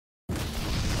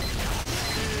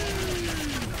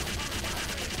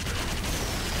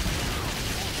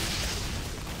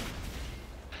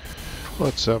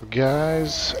What's up,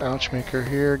 guys? OuchMaker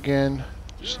here again.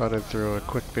 Just thought I'd throw a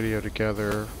quick video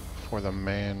together for the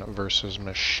Man versus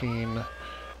Machine.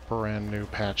 Brand new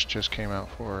patch just came out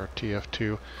for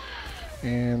TF2.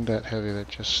 And that heavy that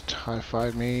just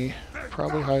high-fived me,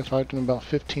 probably high-fived him about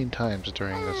 15 times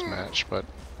during this match. But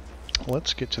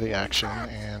let's get to the action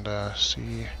and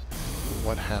see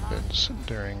what happens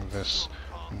during this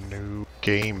new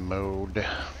game mode.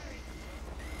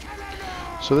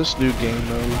 So this new game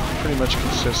mode pretty much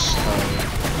consists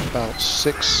of about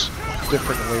 6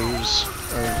 different waves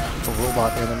of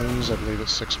robot enemies. I believe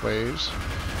it's 6 waves.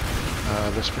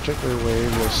 This particular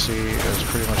wave you'll see is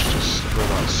pretty much just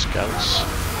robot scouts.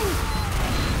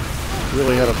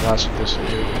 Really had a blast with this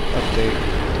new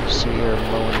update. You see here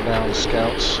mowing down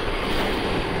scouts.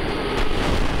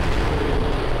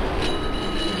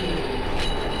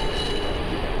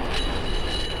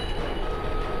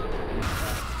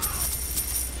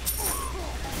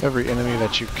 Every enemy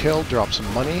that you kill drops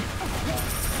some money,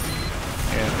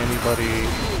 and anybody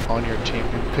on your team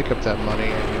can pick up that money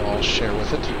and you all share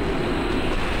with it.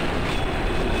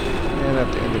 And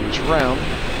at the end of each round,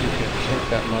 you can take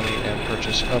that money and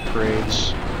purchase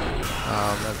upgrades.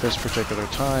 At this particular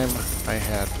time, I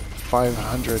had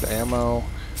 500 ammo,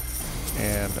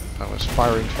 and I was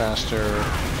firing faster,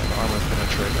 and armor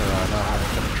penetration, or not armor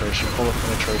penetration, bullet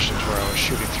penetrations where I was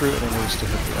shooting through enemies to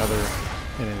hit the other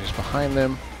enemies behind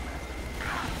them.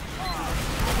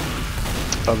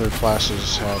 Other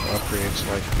classes have upgrades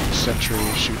like the Sentry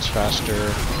shoots faster,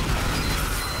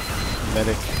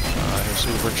 Medic his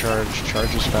overcharge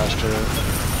charges faster,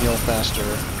 heal faster,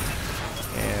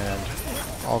 and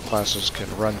all classes can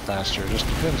run faster. It just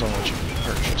depends on what you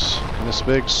purchase. And this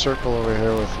big circle over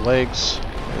here with legs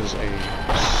is a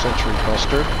Sentry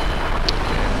Buster,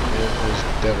 and it is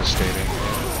devastating.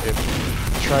 And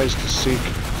it tries to seek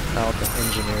out the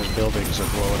engineer's buildings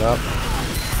and blow it up.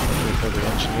 Luckily for the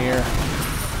engineer,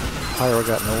 Pyro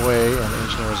got in the way, and the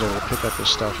engineer was able to pick up his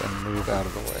stuff and move out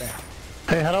of the way.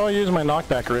 Hey, how do I use my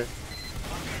knockback rig?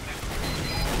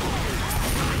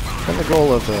 And the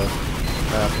goal of the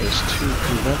map is to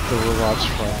prevent the robots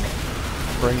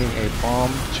from bringing a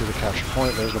bomb to the capture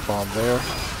point. There's a bomb there,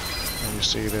 and you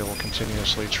see they will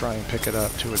continuously try and pick it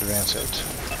up to advance it.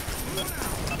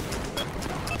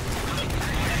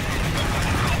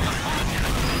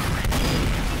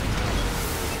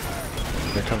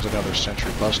 There comes another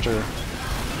Sentry Buster,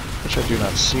 which I do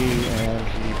not see, and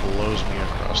he blows me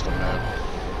across the map.